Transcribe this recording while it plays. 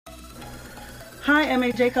Hi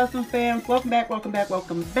M.A.J. Custom fans, welcome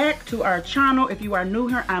back to our channel. If you are new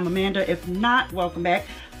here, I'm Amanda. If not, welcome back.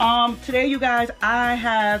 Today you guys, I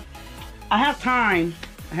have time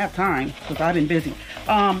because I've been busy.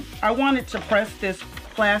 I wanted to press this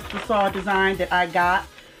Plastisol design that I got.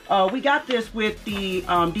 We got this with the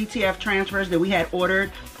DTF transfers that we had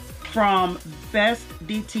ordered from Best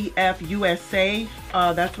DTF USA.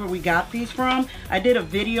 That's where we got these from. I did a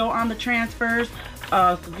video on the transfers.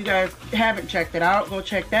 So if you guys haven't checked it out, go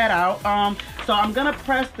check that out. So I'm gonna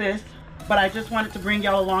press this, but I just wanted to bring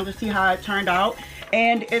y'all along to see how it turned out.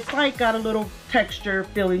 And it's like got a little texture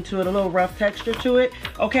feeling to it, a little rough texture to it.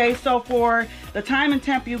 Okay, so for the time and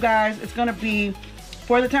temp, you guys, it's gonna be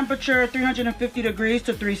for the temperature 350 degrees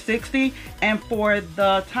to 360, and for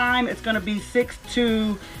the time it's gonna be 6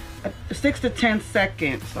 to 10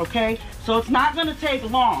 seconds. Okay, so it's not gonna take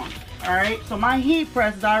long. All right, so my heat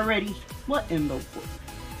press is already, what in the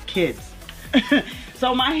kids?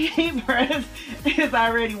 So my heat press is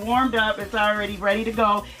already warmed up. It's already ready to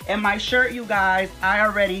go. And my shirt, you guys, I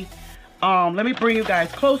already, let me bring you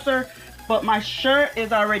guys closer. But my shirt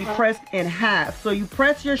is already pressed in half. So you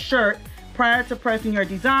press your shirt prior to pressing your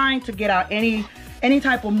design to get out any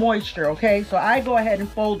type of moisture, okay? So I go ahead and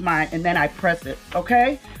fold mine and then I press it,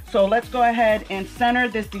 okay? So let's go ahead and center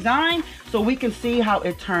this design so we can see how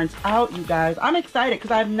it turns out, you guys. I'm excited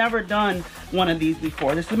because I've never done one of these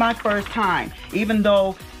before. This is my first time, even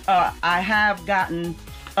though I have gotten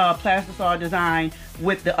Plastisol design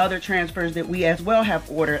with the other transfers that we as well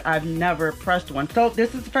have ordered. I've never pressed one. So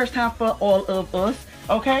this is the first time for all of us,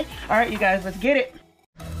 okay? All right, you guys, let's get it.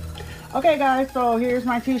 Okay, guys, so here's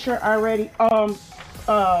my t-shirt already, how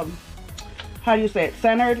do you say it,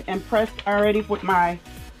 centered and pressed already with my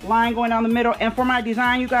line going down the middle. And for my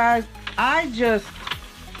design, you guys, I just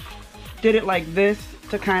did it like this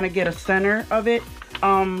to kind of get a center of it,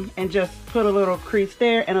 and just put a little crease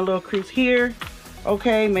there and a little crease here.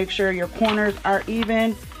 Okay, make sure your corners are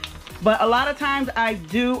even. But a lot of times I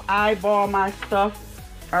do eyeball my stuff.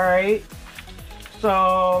 All right,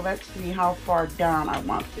 so let's see how far down I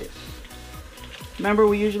want this. Remember,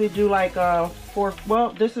 we usually do like a 4, well,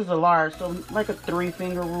 this is a large, so like a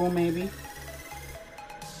 3-finger rule maybe.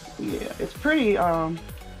 Yeah, it's pretty, I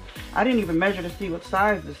didn't even measure to see what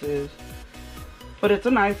size this is, but it's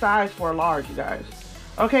a nice size for a large, you guys.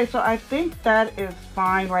 Okay, so I think that is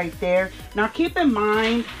fine right there. Now keep in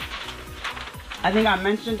mind, I think I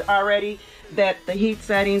mentioned already that the heat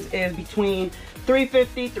settings is between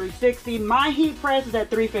 350, 360. My heat press is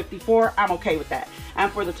at 354. I'm okay with that.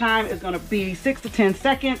 And for the time, it's gonna be 6 to 10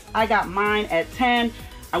 seconds. I got mine at 10.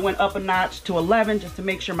 I went up a notch to 11 just to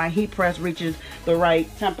make sure my heat press reaches the right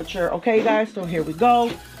temperature. Okay, guys, so here we go.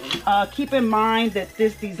 Keep in mind that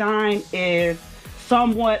this design is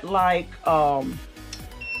somewhat like,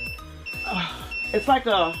 it's like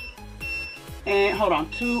a, and hold on,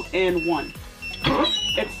 2-in-1.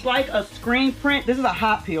 It's like a screen print. This is a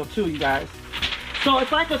hot peel too, you guys. So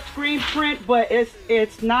it's like a screen print, but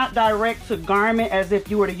it's not direct to garment as if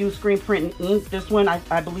you were to use screen print and ink. This one,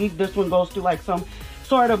 I believe this one goes through like some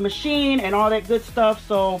sort of machine and all that good stuff.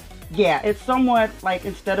 So yeah, it's somewhat like,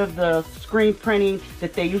 instead of the screen printing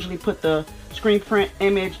that they usually put the screen print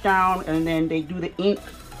image down and then they do the ink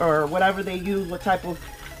or whatever they use, what type of,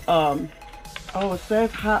 oh, it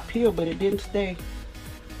says hot peel, but it didn't stay.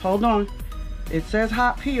 Hold on. It says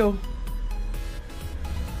hot peel.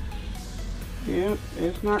 Yep,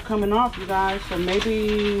 it's not coming off, you guys. So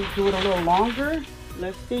maybe do it a little longer.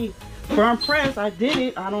 Let's see. Firm press, I did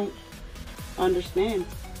it. I don't understand.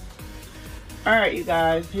 All right, you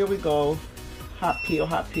guys, here we go. Hot peel,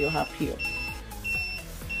 hot peel, hot peel.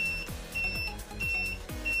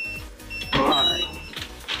 All right.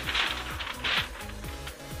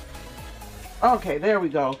 Okay, there we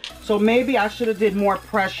go. So maybe I should have did more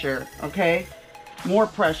pressure, okay? More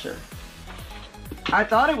pressure. I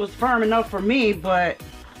thought it was firm enough for me, but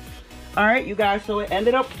all right, you guys, so it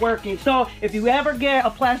ended up working. So if you ever get a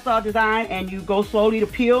Plastisol design and you go slowly to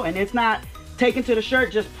peel and it's not taken to the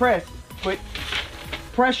shirt, just press. Put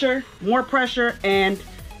pressure, more pressure, and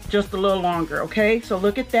just a little longer, okay? So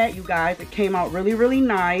look at that, you guys. It came out really, really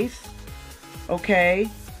nice, okay?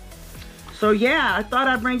 So yeah, I thought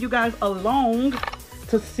I'd bring you guys along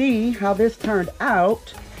to see how this turned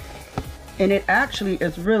out. And it actually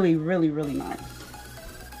is really, really, really nice.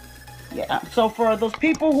 Yeah, so for those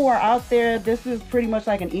people who are out there, this is pretty much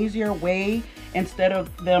like an easier way. Instead of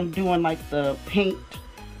them doing like the paint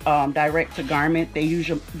direct to garment, they use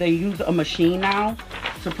a machine now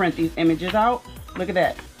to print these images out. Look at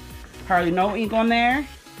that, hardly no ink on there.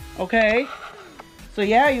 Okay, so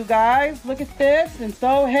yeah, you guys, look at this. And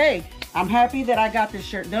so hey, I'm happy that I got this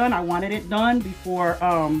shirt done. I wanted it done before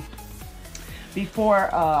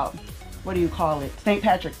what do you call it, St.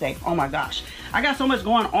 Patrick's Day. Oh my gosh, I got so much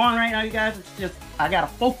going on right now, you guys. It's just, I gotta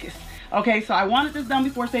focus. Okay, so I wanted this done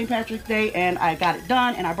before St. Patrick's Day, and I got it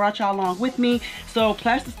done, and I brought y'all along with me. So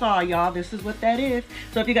Plastisol, y'all, this is what that is.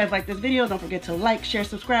 So if you guys like this video, don't forget to like, share,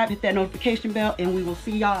 subscribe, hit that notification bell, and we will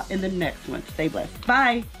see y'all in the next one. Stay blessed.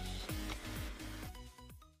 Bye.